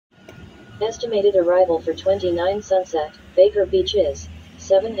Estimated arrival for 29 Sunset, Baker Beach is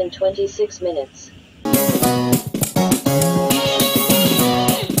 7 and 26 minutes.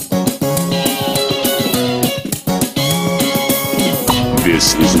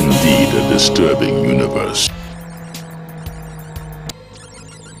 This is indeed a disturbing universe.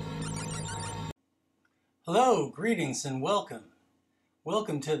 Hello, greetings, and welcome.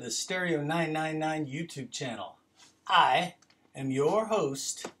 Welcome to the Stereo 999 YouTube channel. I am your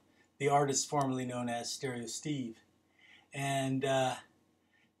host, the artist formerly known as Stereo Steve. And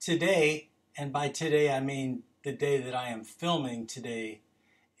today, and by today I mean the day that I am filming today,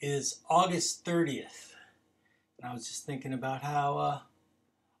 is August 30th. And I was just thinking about how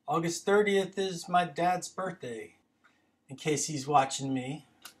August 30th is my dad's birthday. In case he's watching me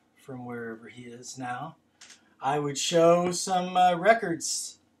from wherever he is now, I would show some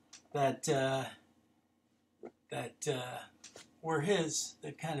records that were his,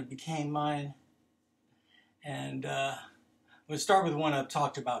 that kind of became mine. And I'm going to start with one I've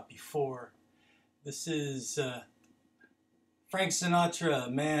talked about before. This is Frank Sinatra, A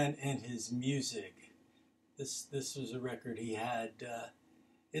Man and His Music. This was a record he had.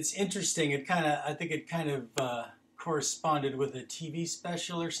 It's interesting. I think it kind of corresponded with a TV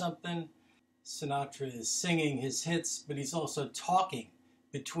special or something. Sinatra is singing his hits, but he's also talking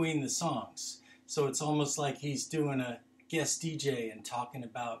between the songs. So it's almost like he's doing a guest DJ and talking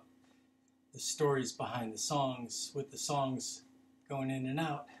about the stories behind the songs, with the songs going in and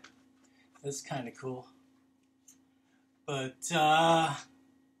out. That's kind of cool. But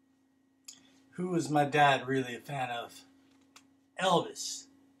who was my dad really a fan of? Elvis.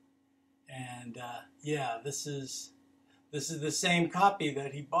 And yeah, this is the same copy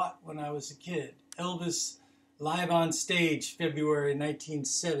that he bought when I was a kid. Elvis live on stage, February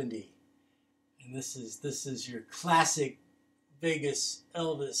 1970. And this is your classic Vegas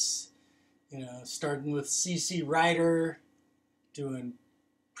Elvis, you know, starting with C.C. Ryder, doing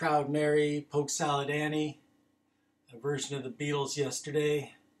Proud Mary, Polk Salad Annie, a version of the Beatles,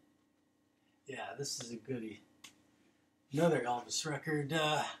 Yesterday. Yeah, this is a goodie. Another Elvis record,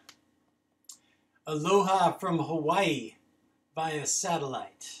 Aloha from Hawaii via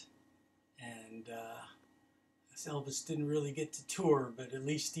satellite. And Elvis didn't really get to tour, but at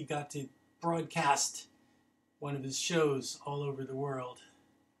least he got to broadcast one of his shows all over the world.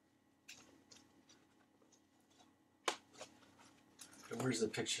 And where's the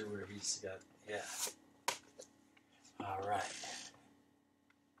picture where he's got, yeah. All right.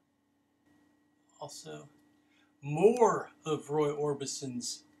 Also, more of Roy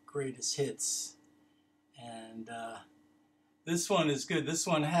Orbison's greatest hits. And this one is good. This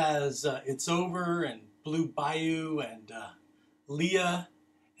one has It's Over and Blue Bayou and Leah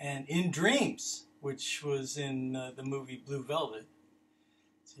and In Dreams, which was in the movie Blue Velvet.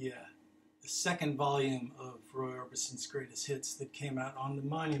 So yeah, the second volume of Roy Orbison's greatest hits that came out on the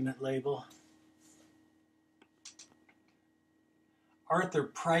Monument label. Arthur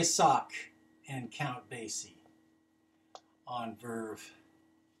Prysock and Count Basie on Verve.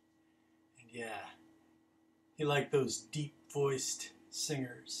 And yeah, he liked those deep-voiced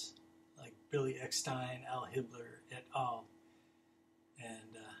singers like Billy Eckstine, Al Hibbler, et al.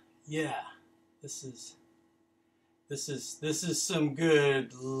 And yeah, this is some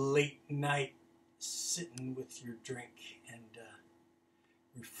good late night sitting with your drink and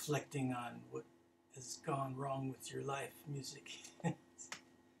reflecting on what has gone wrong with your life music.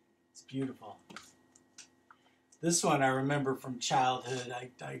 It's beautiful. This one I remember from childhood.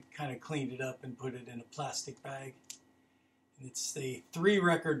 I kind of cleaned it up and put it in a plastic bag. And it's a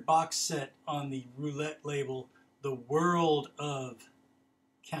 3-record box set on the Roulette label, The World of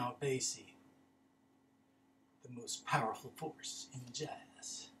Count Basie, the most powerful force in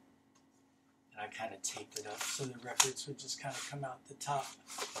jazz. And I kind of taped it up so the records would just kind of come out the top,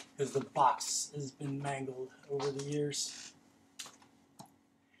 because the box has been mangled over the years.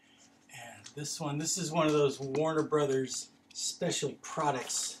 And this is one of those Warner Brothers Special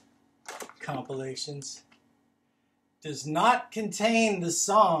Products compilations. Does not contain the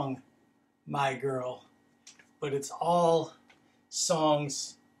song My Girl, but it's all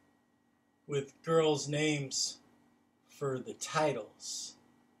songs with girls' names for the titles.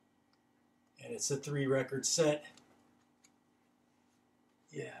 And it's a 3-record set.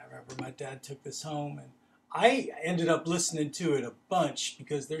 Yeah, I remember my dad took this home, and I ended up listening to it a bunch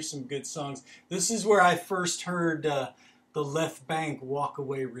because there's some good songs. This is where I first heard The Left Bank Walk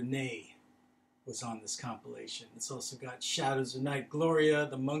Away Renee was on this compilation. It's also got Shadows of Night Gloria,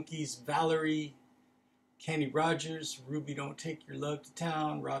 The Monkees, Valerie, Kenny Rogers, Ruby Don't Take Your Love to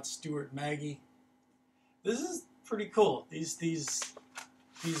Town, Rod Stewart, Maggie. This is pretty cool. These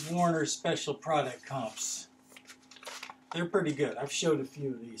these Warner special product comps. They're pretty good. I've showed a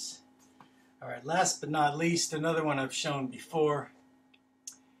few of these. All right, last but not least, another one I've shown before.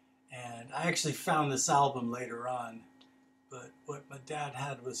 And I actually found this album later on. But what my dad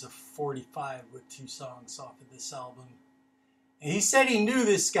had was a 45 with 2 songs off of this album. And he said he knew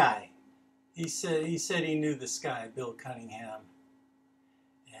this guy. He said he knew this guy, Bill Cunningham.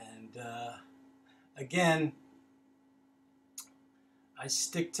 And again, I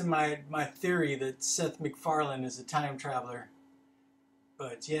stick to my theory that Seth MacFarlane is a time traveler.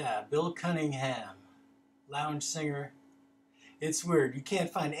 But yeah, Bill Cunningham, lounge singer. It's weird. You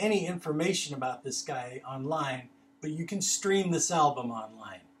can't find any information about this guy online, but you can stream this album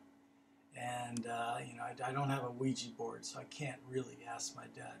online. And, you know, I don't have a Ouija board, so I can't really ask my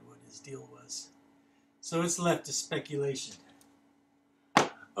dad what his deal was. So it's left to speculation.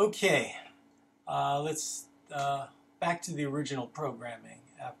 Okay, let's back to the original programming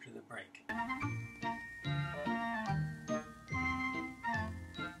after the break.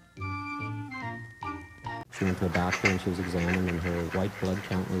 She went to a doctor and she was examined, and her white blood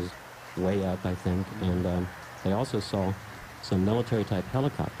count was way up, I think. And they also saw some military-type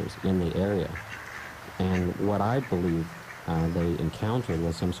helicopters in the area. And what I believe they encountered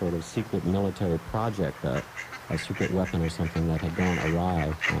was some sort of secret military project, a secret weapon or something that had gone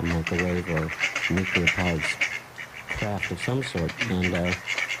awry, microwave or nuclear-powered craft of some sort. And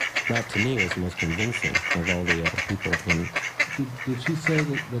that, to me, was the most convincing of all the people. And did she say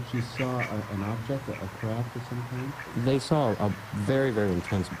that she saw an object, a craft of some kind? they saw a very, very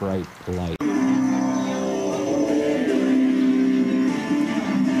intense bright light.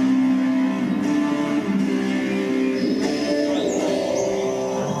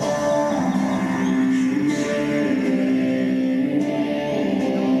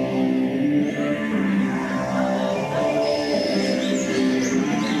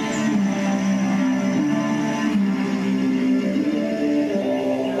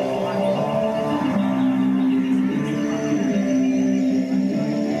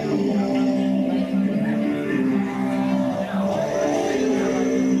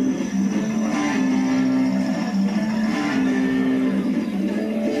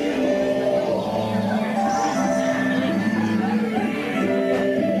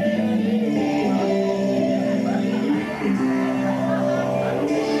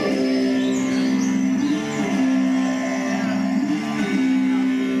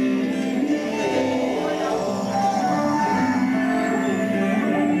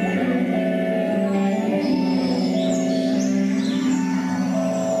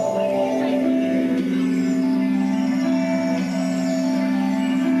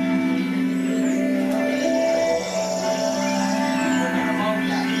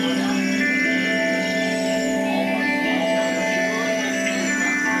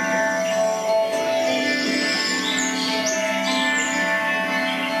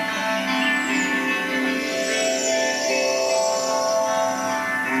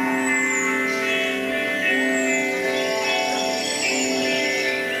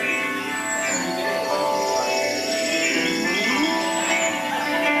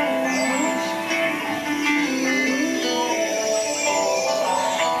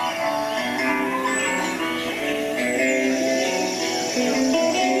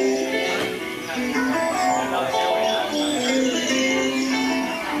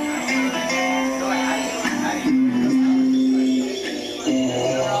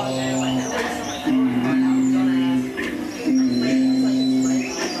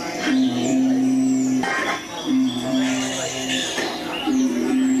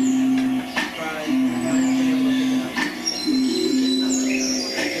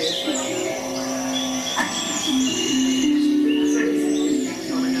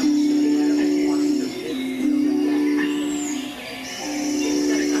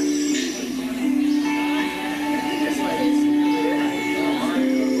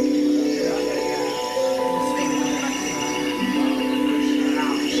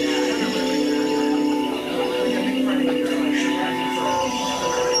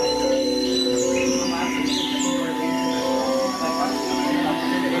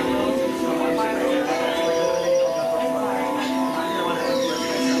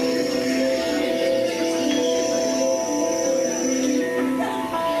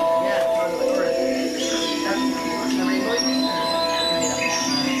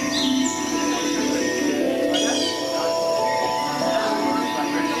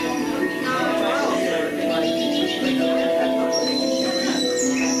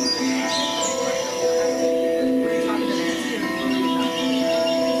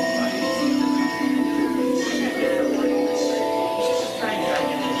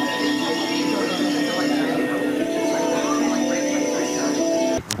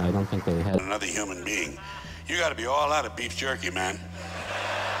 another human being, you gotta be all out of beef jerky, man.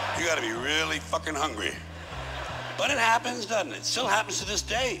 You gotta be really fucking hungry. But it happens, doesn't it? It still happens to this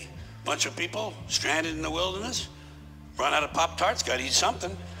day. Bunch of people stranded in the wilderness, run out of Pop-Tarts, gotta eat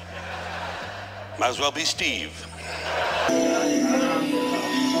something. Might as well be Steve.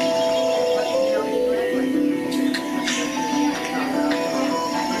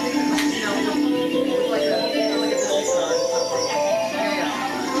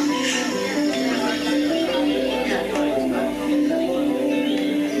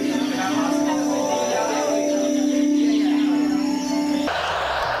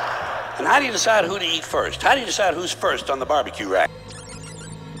 And how do you decide who to eat first? How do you decide who's first on the barbecue rack?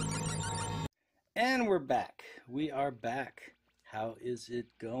 And we're back. We are back. How is it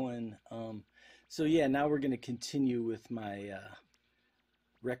going? So yeah, now we're going to continue with my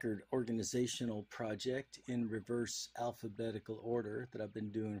record organizational project in reverse alphabetical order that I've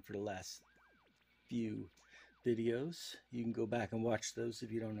been doing for the last few videos. You can go back and watch those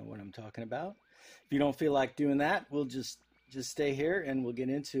if you don't know what I'm talking about. If you don't feel like doing that, we'll just stay here and we'll get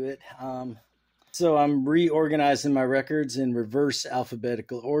into it. So I'm reorganizing my records in reverse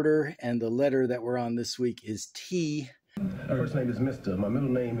alphabetical order, and the letter that we're on this week is T. My first name is Mr. My middle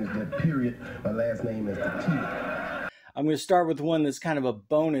name is the period. My last name is the T. I'm going to start with one that's kind of a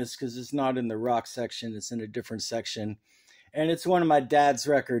bonus because it's not in the rock section. It's in a different section. And it's one of my dad's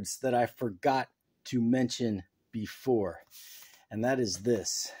records that I forgot to mention before. And that is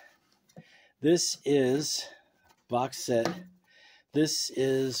this. This is box set. This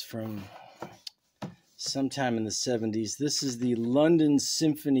is from sometime in the 70s. This is the London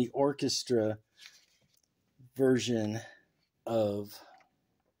Symphony Orchestra version of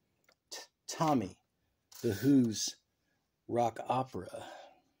Tommy, The Who's rock opera.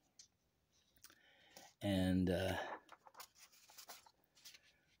 And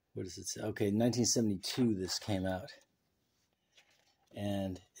what does it say? Okay, 1972 this came out.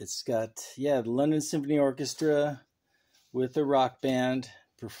 And it's got, yeah, the London Symphony Orchestra with a rock band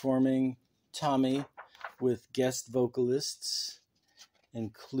performing Tommy with guest vocalists,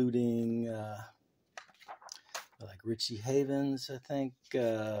 including like Richie Havens, I think,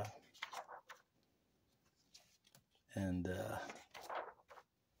 and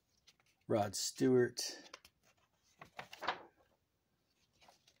Rod Stewart,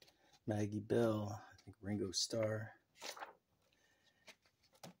 Maggie Bell, I think Ringo Starr,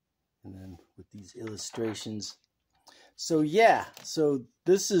 and then with these illustrations. So yeah, so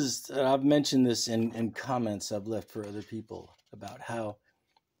this is, I've mentioned this in comments I've left for other people about how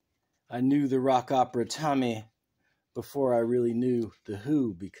I knew the rock opera Tommy before I really knew The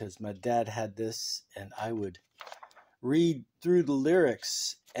Who, because my dad had this and I would read through the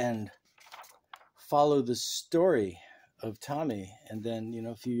lyrics and follow the story of Tommy. And then, you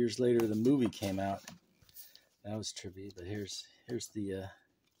know, a few years later the movie came out. That was trippy, but here's the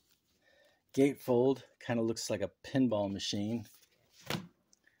gatefold. Kind of looks like a pinball machine.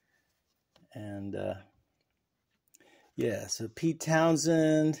 And yeah, so Pete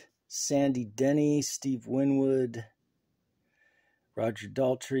Townsend, Sandy Denny, Steve Winwood, Roger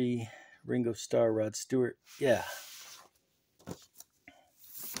Daltrey, Ringo Starr, Rod Stewart. Yeah.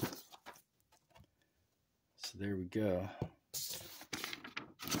 So there we go.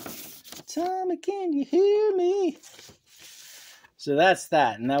 Tommy, can you hear me? So that's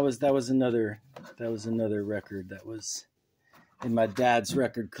that, and that was another record that was in my dad's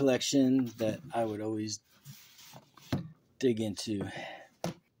record collection that I would always dig into.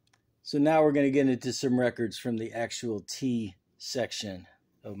 So now we're going to get into some records from the actual T section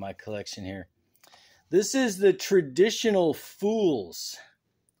of my collection here. This is the Traditional Fools.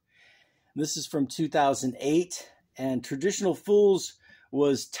 This is from 2008, and Traditional Fools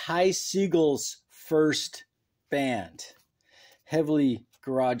was Ty Segal's first band. Heavily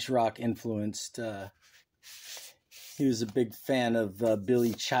garage rock influenced. He was a big fan of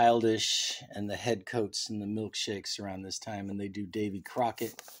Billy Childish and the Headcoats and the Milkshakes around this time, and they do Davy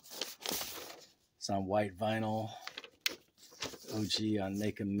Crockett. It's on white vinyl. OG on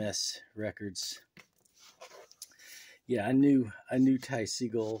Make a Mess Records. Yeah, I knew Ty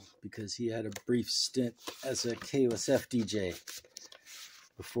Segall because he had a brief stint as a KOSF DJ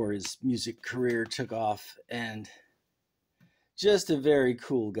before his music career took off, and just a very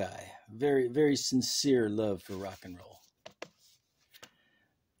cool guy. Very, very sincere love for rock and roll.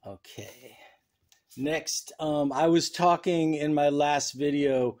 Okay. Next, I was talking in my last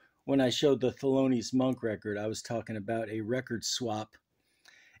video when I showed the Thelonious Monk record. I was talking about a record swap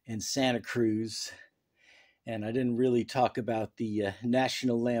in Santa Cruz. And I didn't really talk about the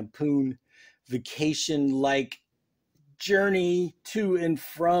National Lampoon vacation-like journey to and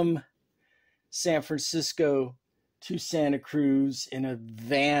from San Francisco to Santa Cruz in a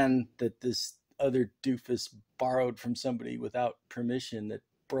van that this other doofus borrowed from somebody without permission that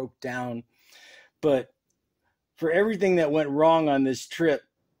broke down. But for everything that went wrong on this trip,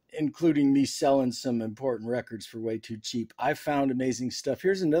 including me selling some important records for way too cheap, I found amazing stuff.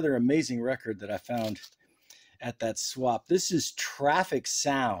 Here's another amazing record that I found at that swap. This is Traffic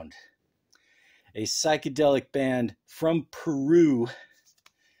Sound, a psychedelic band from Peru.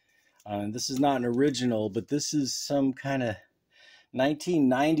 This is not an original, but this is some kind of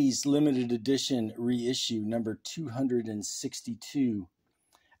 1990s limited edition reissue, number 262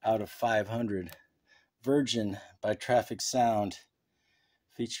 out of 500. Virgin by Traffic Sound,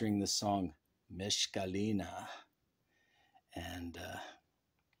 featuring the song Meshkalina. And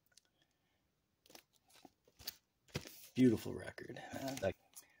beautiful record.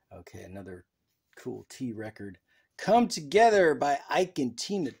 Okay, another cool T record. Come Together by Ike and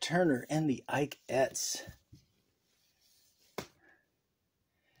Tina Turner and the Ikeettes.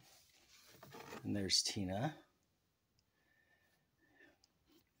 And there's Tina.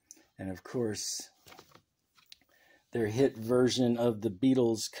 And of course, their hit version of the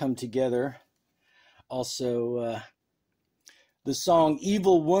Beatles' Come Together. Also, the song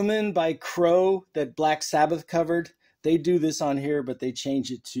Evil Woman by Crow that Black Sabbath covered. They do this on here, but they change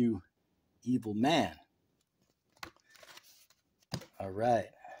it to Evil Man. All right.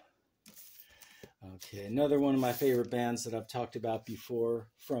 Okay, another one of my favorite bands that I've talked about before,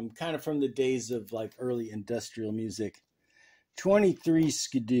 from the days of like early industrial music, 23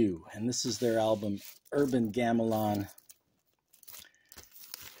 Skidoo, and this is their album Urban Gamelan.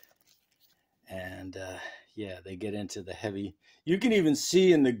 And yeah, they get into the heavy. You can even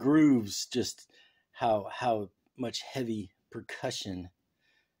see in the grooves just how much heavy percussion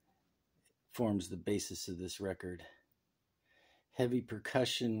forms the basis of this record. Heavy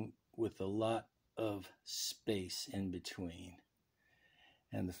percussion with a lot of space in between.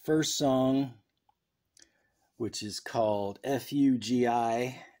 And the first song, which is called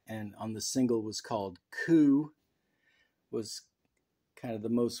Fugi, and on the single was called Coup, was kind of the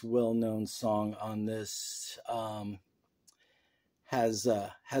most well-known song on this. Has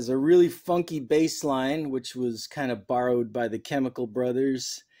a really funky bass line, which was kind of borrowed by the Chemical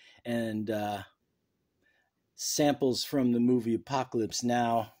Brothers, and samples from the movie Apocalypse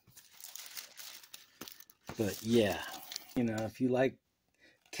Now. But yeah, you know, if you like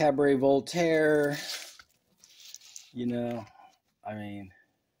Cabaret Voltaire, you know, I mean,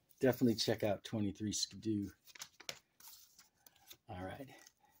 definitely check out 23 Skidoo. All right.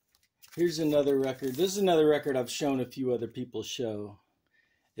 Here's another record. This is another record I've shown a few other people show.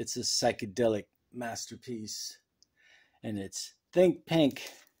 It's a psychedelic masterpiece, and it's Think Pink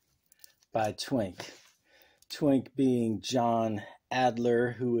by Twink. Twink being John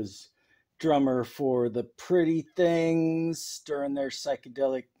Adler, who was drummer for the Pretty Things during their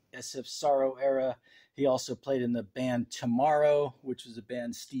psychedelic SF Sorrow era. He also played in the band Tomorrow, which was a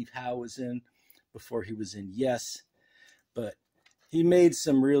band Steve Howe was in before he was in Yes. But he made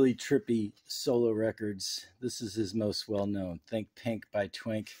some really trippy solo records. This is his most well-known, Think Pink by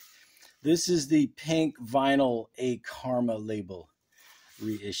Twink. This is the Pink Vinyl A Karma label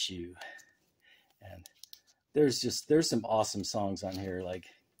reissue. And there's some awesome songs on here, like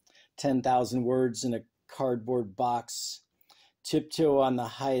 10,000 Words in a Cardboard Box, Tiptoe on the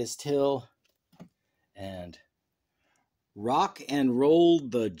Highest Hill, and Rock and Roll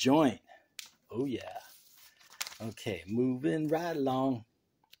the Joint. Oh yeah. Okay, moving right along.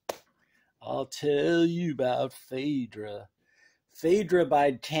 I'll tell you about Phaedra. Phaedra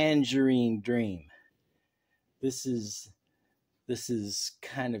by Tangerine Dream. This is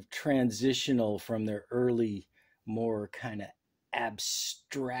kind of transitional from their early, more kind of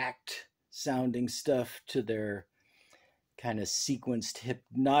abstract sounding stuff to their kind of sequenced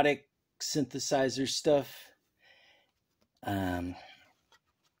hypnotic synthesizer stuff.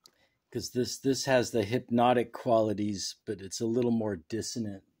 Because this has the hypnotic qualities, but it's a little more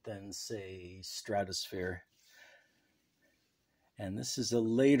dissonant than, say, Stratosphere. And this is a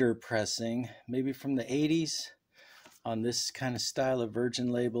later pressing, maybe from the 80s, on this kind of style of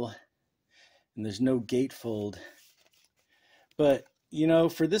Virgin label. And there's no gatefold. But, you know,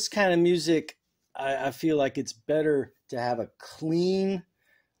 for this kind of music, I feel like it's better to have a clean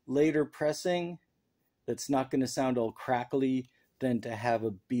later pressing that's not going to sound all crackly than to have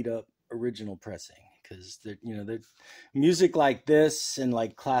a beat up original pressing, because music like this and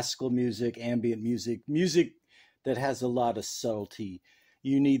like classical music, ambient music that has a lot of subtlety,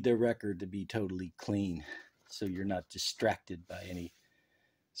 you need the record to be totally clean so you're not distracted by any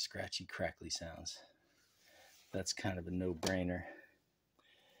scratchy crackly sounds. That's kind of a no-brainer.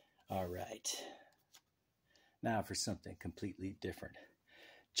 All right. Now for something completely different.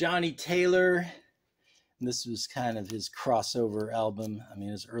 Johnny Taylor. And this was kind of his crossover album. I mean,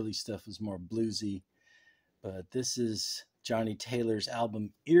 his early stuff was more bluesy. But this is Johnny Taylor's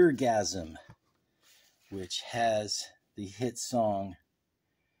album, Eargasm, which has the hit song,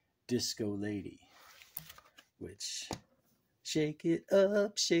 Disco Lady, which... Shake it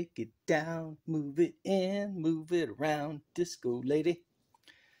up, shake it down, move it in, move it around, disco lady.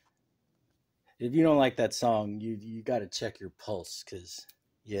 If you don't like that song, you got to check your pulse, because,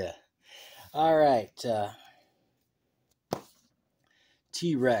 yeah. All right.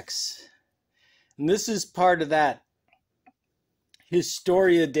 T-Rex. And this is part of that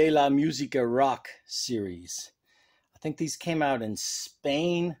Historia de la Música Rock series. I think these came out in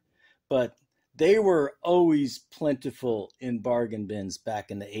Spain, but they were always plentiful in bargain bins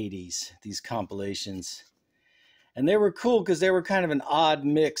back in the 80s, these compilations. And they were cool because they were kind of an odd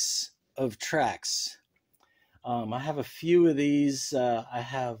mix of tracks. I have a few of these. I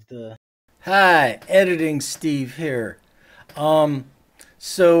have the... Hi, Editing Steve here.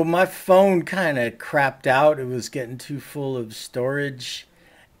 So my phone kind of crapped out. It was getting too full of storage.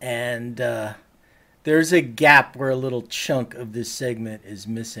 And there's a gap where a little chunk of this segment is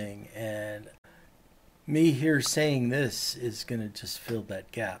missing. And me here saying this is going to just fill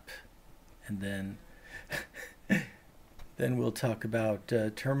that gap. And then then we'll talk about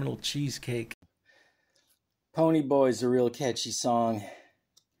Terminal Cheesecake. Pony Boy's a real catchy song.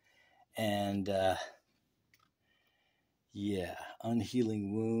 And yeah,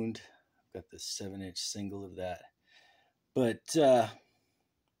 Unhealing Wound. I've got the 7-inch single of that. But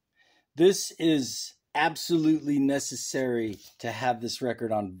this is absolutely necessary to have this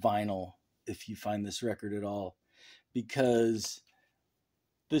record on vinyl, if you find this record at all, because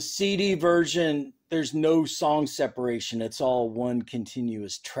the CD version, there's no song separation. It's all one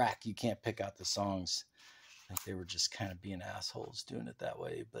continuous track. You can't pick out the songs. I think they were just kind of being assholes doing it that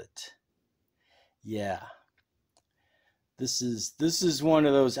way. But yeah, this is one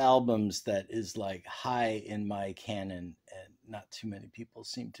of those albums that is like high in my canon, and not too many people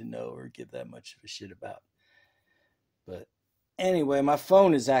seem to know or give that much of a shit about. But anyway, my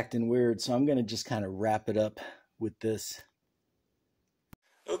phone is acting weird, so I'm going to just kind of wrap it up with this.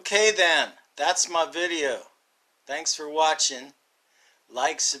 Okay then, that's my video. Thanks for watching.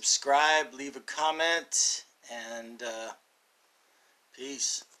 Like, subscribe, leave a comment, and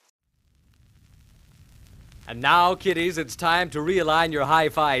peace. And now, kiddies, it's time to realign your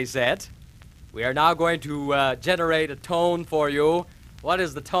hi-fi set. We are now going to generate a tone for you. What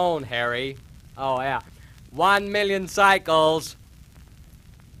is the tone, Harry? Oh, yeah. 1,000,000 cycles.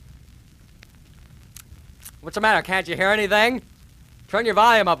 What's the matter? Can't you hear anything? Turn your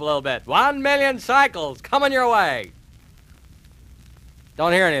volume up a little bit. 1,000,000 cycles coming your way.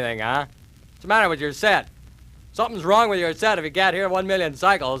 Don't hear anything, huh? What's the matter with your set? Something's wrong with your set if you can't hear 1,000,000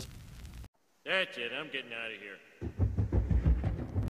 cycles. That's it. I'm getting out of here.